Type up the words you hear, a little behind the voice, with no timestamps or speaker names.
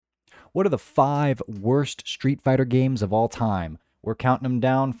What are the 5 worst Street Fighter games of all time? We're counting them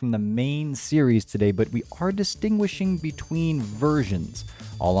down from the main series today, but we are distinguishing between versions.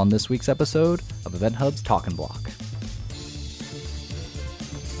 All on this week's episode of Event Hub's Talking Block.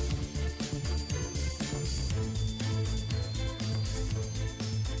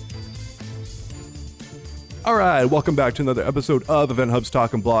 All right, welcome back to another episode of Event Hub's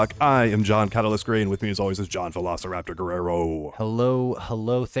Talking Block. I am John Catalyst Gray, and with me as always is John Velociraptor Guerrero.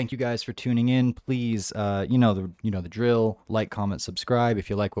 Hello. Thank you guys for tuning in. Please, you know the drill. Like, comment, subscribe if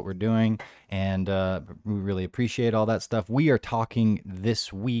you like what we're doing, and we really appreciate all that stuff. We are talking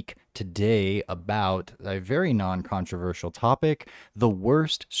this week today about a very non-controversial topic: the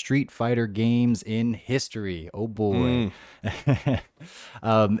worst Street Fighter games in history. Oh boy.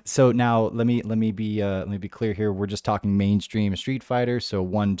 So now let me be clear here. We're just talking mainstream Street Fighter, so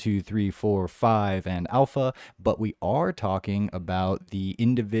 1, 2, 3, 4, 5, and Alpha, but we are talking about the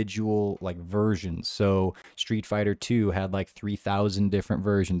individual versions. So Street Fighter 2 had 3,000 different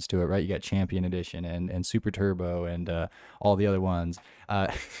versions to it, right? You got Champion Edition and Super Turbo and all the other ones.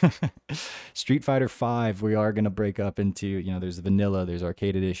 Street Fighter 5, we are going to break up into, there's Vanilla, there's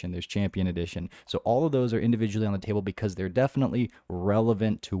Arcade Edition, there's Champion Edition. So all of those are individually on the table because they're definitely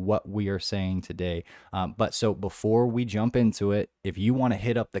relevant to what we are saying today. But so before we jump into it, if you want to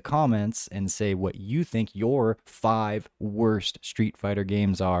hit up the comments and say what you think your 5 worst Street Fighter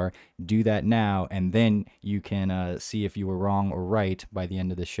games are, do that now, and then you can see if you were wrong or right by the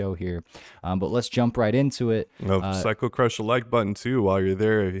end of the show here. But let's jump right into it. Psycho Crush the like button too while you're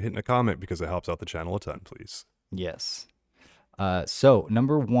there, hitting a comment, because it helps out the channel a ton, please. Yes. So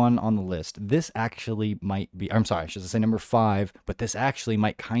number 1 on the list, this actually might be, I'm sorry, I should say number 5, but this actually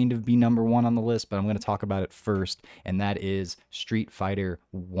might kind of be number 1 on the list, but I'm going to talk about it first, and that is Street Fighter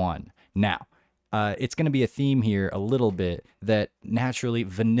 1. Now, it's going to be a theme here a little bit that naturally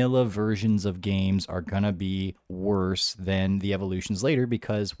vanilla versions of games are going to be worse than the evolutions later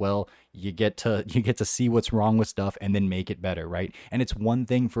because, well, you get to see what's wrong with stuff and then make it better, right? And it's one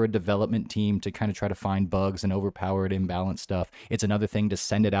thing for a development team to kind of try to find bugs and overpowered, imbalanced stuff. It's another thing to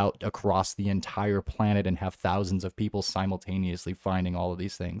send it out across the entire planet and have thousands of people simultaneously finding all of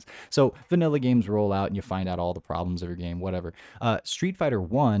these things. So vanilla games roll out and you find out all the problems of your game, whatever. Street Fighter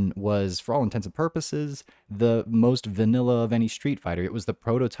 1 was, for all intents and purposes, the most vanilla of any Street Fighter. It was the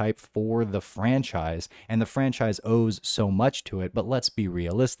prototype for the franchise, and the franchise owes so much to it, but let's be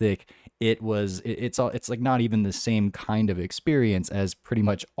realistic. It's not even the same kind of experience as pretty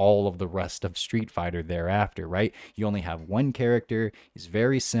much all of the rest of Street Fighter thereafter, right? You only have one character. He's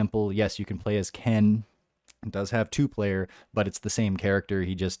very simple. Yes, you can play as Ken. It does have 2-player, but it's the same character.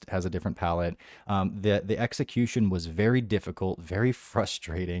 He just has a different palette. The execution was very difficult, very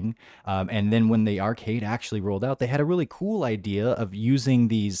frustrating. And then when the arcade actually rolled out, they had a really cool idea of using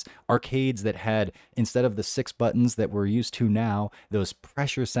these arcades that had, instead of the 6 buttons that we're used to now, those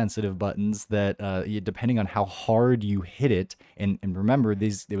pressure-sensitive buttons that, depending on how hard you hit it, and remember,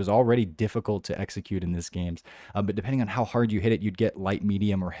 it was already difficult to execute in these games, but depending on how hard you hit it, you'd get light,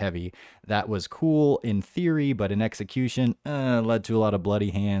 medium, or heavy. That was cool in theory, but in execution led to a lot of bloody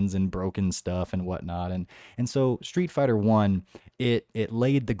hands and broken stuff and whatnot. And so Street Fighter 1, it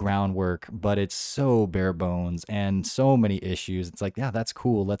laid the groundwork, but it's so bare bones and so many issues. It's like, yeah, that's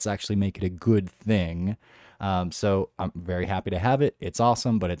cool. Let's actually make it a good thing. So I'm very happy to have it. It's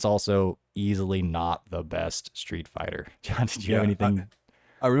awesome, but it's also easily not the best Street Fighter. John, did you have anything?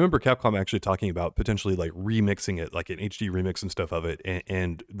 I remember Capcom actually talking about potentially remixing it, like an HD remix and stuff of it,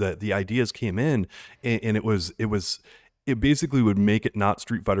 and the ideas came in, and it basically would make it not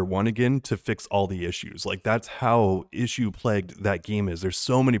Street Fighter 1 again to fix all the issues. That's how issue plagued that game is. There's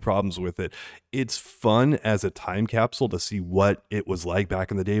so many problems with it. It's fun as a time capsule to see what it was like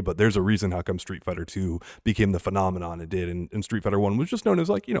back in the day, but there's a reason how come Street Fighter 2 became the phenomenon it did, and Street Fighter 1 was just known as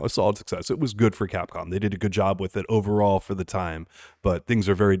a solid success. It was good for Capcom. They did a good job with it overall for the time, but things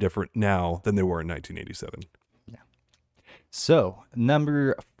are very different now than they were in 1987. Yeah. So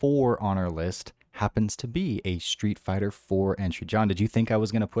number 4 on our list happens to be a Street Fighter 4 entry. John, did you think I was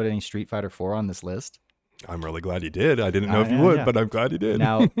going to put any Street Fighter 4 on this list? I'm really glad you did. I didn't know if you would, but I'm glad you did.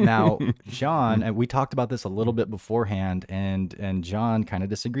 Now, John, and we talked about this a little bit beforehand, and John kind of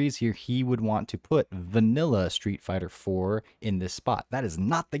disagrees here. He would want to put vanilla Street Fighter 4 in this spot. That is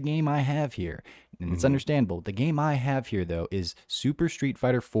not the game I have here, and it's understandable. The game I have here, though, is Super Street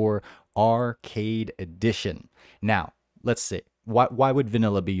Fighter 4 Arcade Edition. Now, let's see. Why would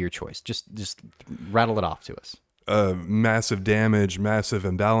vanilla be your choice? Just rattle it off to us. Massive damage, massive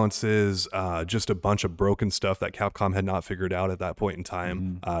imbalances, just a bunch of broken stuff that Capcom had not figured out at that point in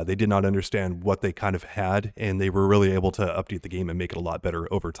time. They did not understand what they kind of had, and they were really able to update the game and make it a lot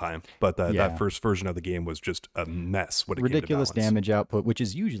better over time. But that first version of the game was just a mess when it Ridiculous came to balance. damage output, which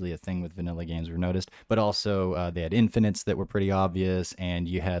is usually a thing with vanilla games, we've noticed. But also, they had infinites that were pretty obvious, and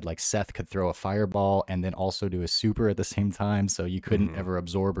you had like Seth could throw a fireball and then also do a super at the same time, so you couldn't ever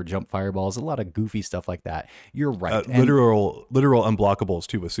absorb or jump fireballs. A lot of goofy stuff like that. You're right. Literal unblockables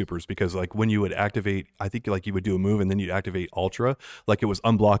too with supers, because like when you would activate, I think like you would do a move and then you'd activate Ultra, like it was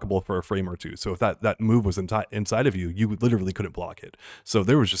unblockable for a frame or two. So if that move was inside of you, you literally couldn't block it. So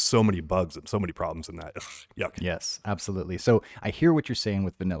there was just so many bugs and so many problems in that. Ugh, yuck. Yes, absolutely. So I hear what you're saying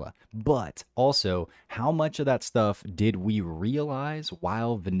with vanilla, but also how much of that stuff did we realize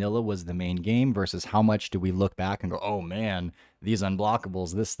while vanilla was the main game versus how much do we look back and go, oh man, these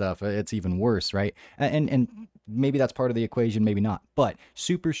unblockables, this stuff, it's even worse, right? And maybe that's part of the equation, maybe not. But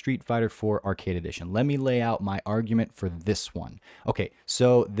Super Street Fighter 4 Arcade Edition. Let me lay out my argument for this one. Okay,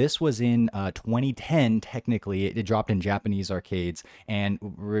 so this was in 2010, technically. It dropped in Japanese arcades, and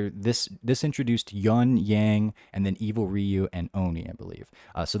this introduced Yun, Yang, and then Evil Ryu and Oni, I believe.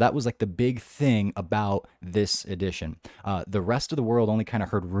 So that was like the big thing about this edition. The rest of the world only kind of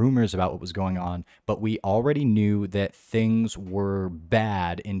heard rumors about what was going on, but we already knew that things were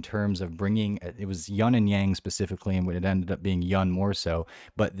bad in terms of bringing, it was Yun and Yang specifically, and it ended up being Yun more so,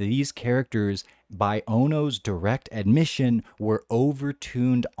 but these characters, by Ono's direct admission, were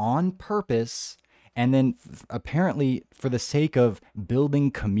overtuned on purpose, and then apparently for the sake of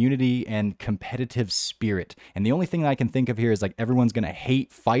building community and competitive spirit. And the only thing that I can think of here is like everyone's going to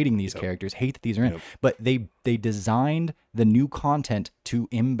hate fighting these characters, hate that these are in, but they designed the new content to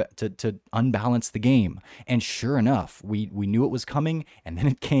unbalance the game. And sure enough, we knew it was coming, and then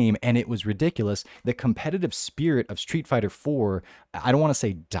it came, and it was ridiculous. The competitive spirit of Street Fighter 4, I don't want to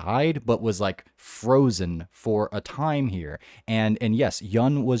say died, but was like frozen for a time here. And yes,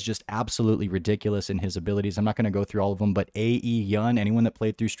 Yun was just absolutely ridiculous in his abilities. I'm not going to go through all of them, but AE Yun, anyone that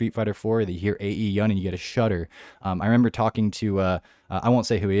played through Street Fighter 4, they hear AE Yun and you get a shudder. I remember talking to I won't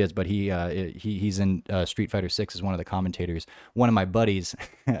say who he is, but he's in Street Fighter 6 as one of the commentators. One of my buddies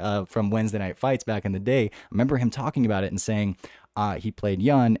from Wednesday Night Fights back in the day, I remember him talking about it and saying he played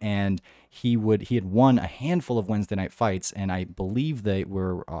Yun, and he had won a handful of Wednesday Night Fights, and I believe they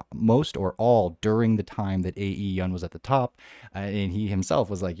were most or all during the time that AE Yun was at the top. And he himself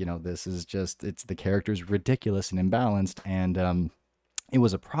was like, this is just, the character's ridiculous and imbalanced, and it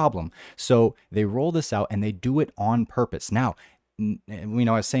was a problem. So they roll this out, and they do it on purpose. Now, I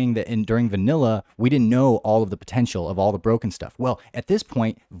was saying that during vanilla, we didn't know all of the potential of all the broken stuff. Well, at this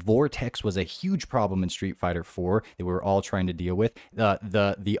point, Vortex was a huge problem in Street Fighter 4 that we were all trying to deal with.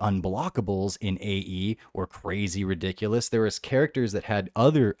 The unblockables in AE were crazy ridiculous. There was characters that had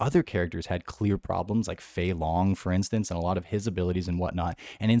other characters had clear problems, like Fei Long, for instance, and a lot of his abilities and whatnot.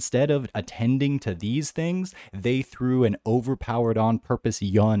 And instead of attending to these things, they threw an overpowered on purpose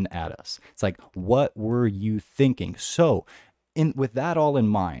Yun at us. It's like, what were you thinking? So, with that all in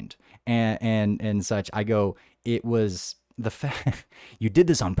mind and such, I go, it was the fact you did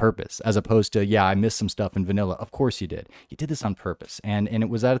this on purpose, as opposed to, I missed some stuff in vanilla. Of course you did. You did this on purpose. And it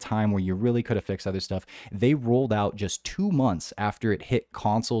was at a time where you really could have fixed other stuff. They rolled out just 2 months after it hit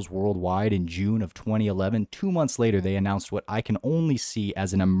consoles worldwide in June of 2011. 2 months later, they announced what I can only see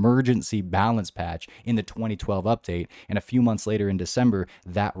as an emergency balance patch in the 2012 update. And a few months later in December,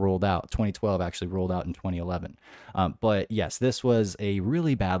 that rolled out. 2012 actually rolled out in 2011. But yes, this was a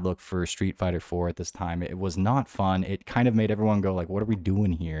really bad look for Street Fighter 4 at this time. It was not fun. It kind of made everyone go like, what are we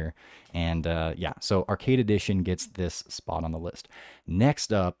doing here? And so Arcade Edition gets this spot on the list.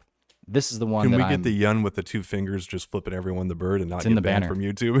 Next up, this is the one Can we get the Yun with the 2 fingers just flipping everyone the bird and not get banned from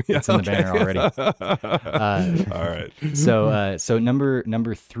YouTube? It's in the banner already. All right. So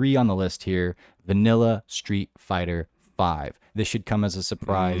number 3 on the list here, Vanilla Street Fighter 5. This should come as a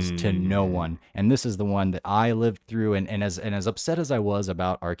surprise to no one. And this is the one that I lived through, and as upset as I was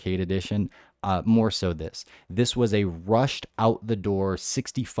about Arcade Edition, more so this was a rushed out the door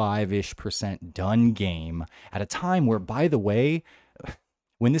 65-ish% done game at a time where, by the way,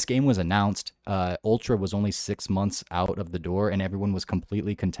 when this game was announced, Ultra was only 6 months out of the door, and everyone was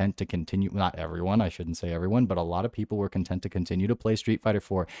completely content to continue. Not everyone, I shouldn't say everyone, but a lot of people were content to continue to play Street Fighter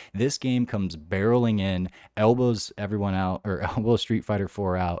 4. This game comes barreling in, elbows everyone out, or elbows Street Fighter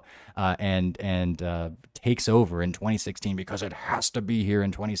 4 out, and takes over in 2016 because it has to be here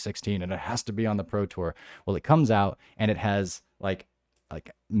in 2016 and it has to be on the Pro Tour. Well, it comes out and it has like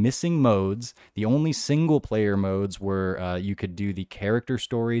missing modes. The only single player modes were you could do the character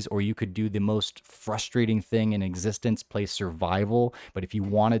stories, or you could do the most frustrating thing in existence, play survival. But if you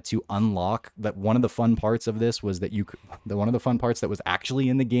wanted to unlock that, one of the fun parts of this was that you could, one of the fun parts that was actually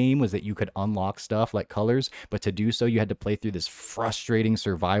in the game was that you could unlock stuff like colors. But to do so, you had to play through this frustrating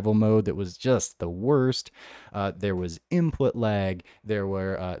survival mode that was just the worst. There was input lag.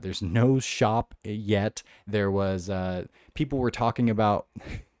 There's no shop yet. There was people were talking about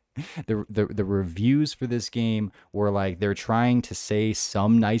the reviews for this game were like they're trying to say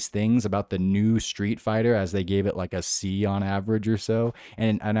some nice things about the new Street Fighter, as they gave it like a C on average or so.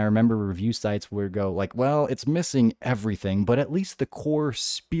 And I remember review sites would go like, well, it's missing everything, but at least the core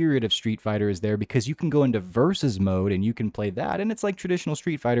spirit of Street Fighter is there, because you can go into versus mode and you can play that, and it's like traditional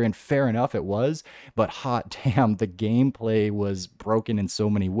Street Fighter, and fair enough, it was. But hot damn, the gameplay was broken in so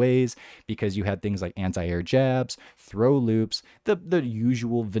many ways, because you had things like anti-air jabs, throw loops, the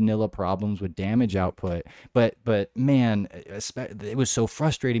usual vanilla problems with damage output. But man, it was so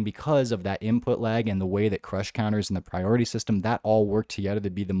frustrating because of that input lag and the way that crush counters and the priority system, that all worked together to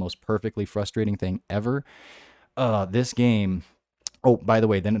be the most perfectly frustrating thing ever. This game, oh, by the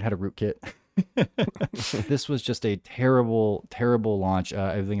way, then it had a rootkit. This was just a terrible, terrible launch.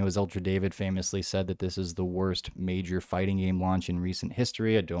 I think it was Ultra David famously said that this is the worst major fighting game launch in recent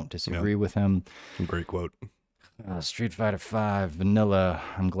history. I don't disagree with him. Great quote. Street Fighter V vanilla.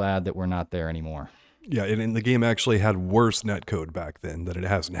 I'm glad that we're not there anymore. Yeah, and the game actually had worse netcode back then than it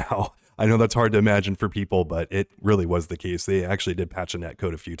has now. I know that's hard to imagine for people, but it really was the case. They actually did patch the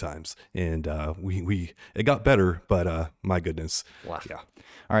netcode a few times, and it got better, but my goodness. Wow. Yeah.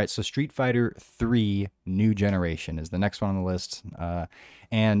 All right, so Street Fighter 3 New Generation is the next one on the list.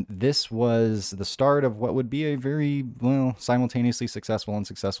 And this was the start of what would be a very, well, simultaneously successful and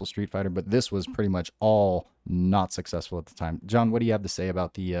successful Street Fighter, but this was pretty much all not successful at the time. John, what do you have to say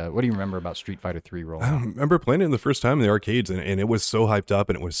about what do you remember about Street Fighter 3 rolling out? I remember playing it the first time in the arcades, and it was so hyped up,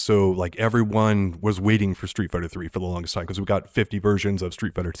 and it was so, like, everyone was waiting for Street Fighter 3 for the longest time, because we got 50 versions of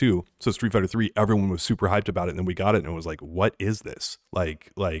Street Fighter 2. So Street Fighter 3, everyone was super hyped about it, and then we got it, and it was like, what is this?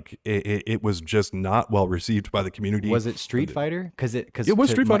 Like it was just not well received by the community. Was it Street Fighter? Because it was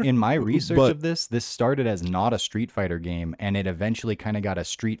Street Fighter. In my research of this started as not a Street Fighter game, and it eventually kind of got a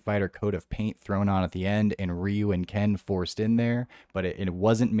Street Fighter coat of paint thrown on at the end, and Ryu and Ken forced in there. But it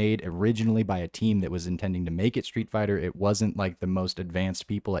wasn't made originally by a team that was intending to make it Street Fighter. It wasn't like the most advanced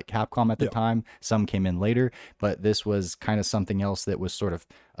people at Capcom at the time. Some came in later, but this was kind of something else that was sort of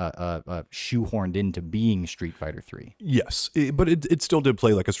shoehorned into being Street Fighter 3. Yes, but it still did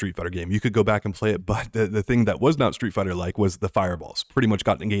play like a Street Fighter game. You could go back and play it, but the thing that was not Street Fighter like was the fireballs. Pretty much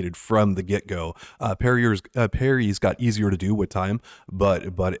got negated from the get-go. Parries got easier to do with time, but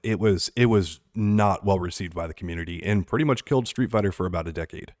it was not well received by the community, and pretty much killed Street Fighter for about a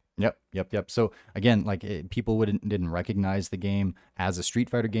decade. Yep. So again, like people didn't recognize the game as a Street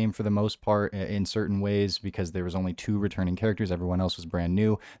Fighter game for the most part in certain ways, because there was only 2 returning characters. Everyone else was brand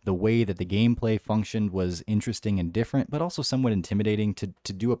new. The way that the gameplay functioned was interesting and different, but also somewhat intimidating. To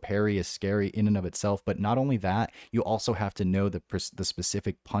do a parry is scary in and of itself. But not only that, you also have to know the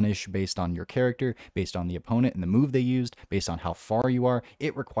specific punish based on your character, based on the opponent and the move they used, based on how far you are.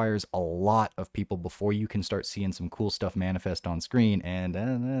 It requires a lot of people before you can start seeing some cool stuff manifest on screen, and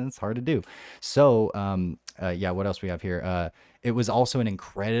it's hard to do. So what else we have here? It was also an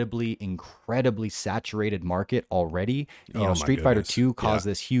incredibly saturated market already. Street Fighter 2 caused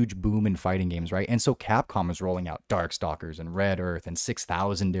this huge boom in fighting games, right? And so Capcom was rolling out Darkstalkers and Red Earth and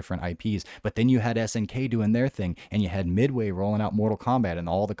 6,000 different IPs. But then you had SNK doing their thing, and you had Midway rolling out Mortal Kombat and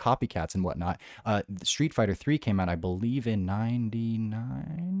all the copycats and whatnot. Street Fighter 3 came out, I believe, in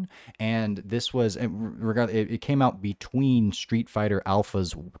 99, and this was it came out between Street Fighter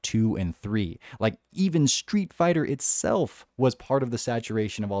Alphas 2 and 3. Like, even Street Fighter itself was part of the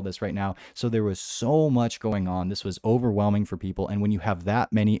saturation of all this right now. So there was so much going on. This was overwhelming for people. And when you have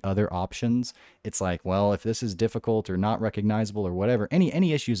that many other options, it's like, well, if this is difficult or not recognizable or whatever,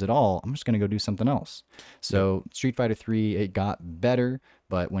 any issues at all, I'm just going to go do something else. So Street Fighter 3, it got better,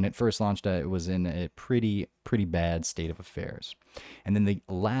 but when it first launched, it was in a pretty bad state of affairs. And then the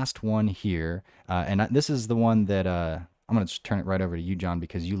last one here, and this is the one that I'm going to just turn it right over to you, John,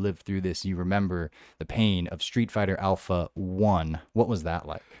 because you lived through this. You remember the pain of Street Fighter Alpha 1. What was that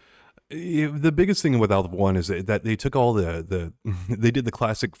like? The biggest thing with Alpha 1 is that they took all the they did the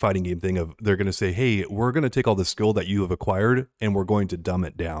classic fighting game thing of they're going to say, hey, we're going to take all the skill that you have acquired and we're going to dumb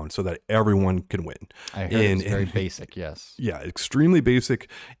it down so that everyone can win. I heard it's very basic, yes. Yeah, extremely basic.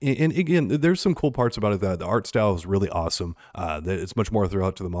 And again, there's some cool parts about it. The art style is really awesome. It's much more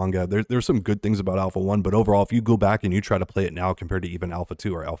throughout to the manga. There's some good things about Alpha 1, but overall, if you go back and you try to play it now compared to even Alpha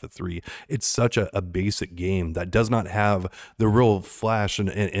 2 or Alpha 3, it's such a basic game that does not have the real flash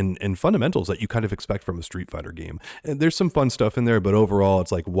and fundamentals that you kind of expect from a Street Fighter game. And there's some fun stuff in there, but overall,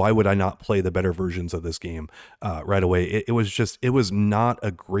 it's like, why would I not play the better versions of this game right away? It was not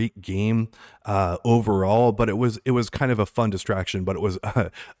a great game overall, but it was kind of a fun distraction. But it was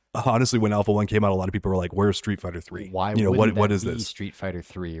honestly, when Alpha 1 came out, a lot of people were like, where's Street Fighter 3? Why what is this? Street Fighter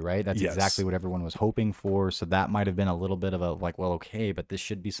 3, right? That's exactly what everyone was hoping for. So that might have been a little bit of a like, well, okay, but this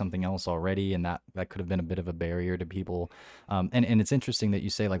should be something else already. And that could have been a bit of a barrier to people. And it's interesting that you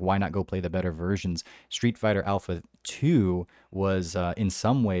say, like, why not go play the better versions? Street Fighter Alpha 2 was in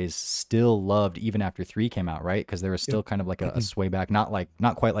some ways still loved even after 3 came out, right? Because there was still kind of like a sway back, not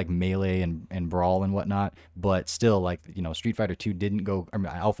quite like Melee and Brawl and whatnot, but still, like, Street Fighter 2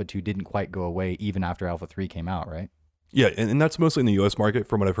 Alpha 2 didn't quite go away even after Alpha 3 came out, right? Yeah, and that's mostly in the U.S. market.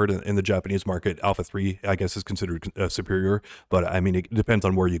 From what I've heard, in the Japanese market, Alpha 3, I guess, is considered superior. But, I mean, it depends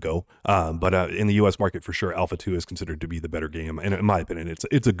on where you go. But in the U.S. market, for sure, Alpha 2 is considered to be the better game. And in my opinion,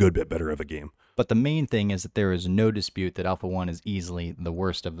 it's a good bit better of a game. But the main thing is that there is no dispute that Alpha 1 is easily the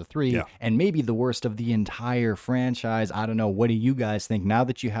worst of the 3, and maybe the worst of the entire franchise. I don't know. What do you guys think? Now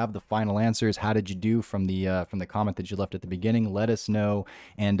that you have the final answers, how did you do from the comment that you left at the beginning? Let us know.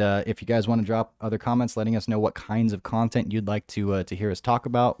 And if you guys want to drop other comments letting us know what kinds of content you'd like to hear us talk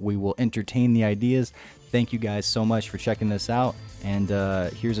about, we will entertain the ideas. Thank you guys so much for checking this out. And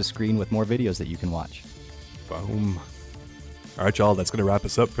here's a screen with more videos that you can watch. Boom. All right, y'all, that's going to wrap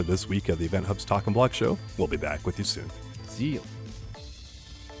us up for this week of the Event Hub's Talk and Block Show. We'll be back with you soon. See you.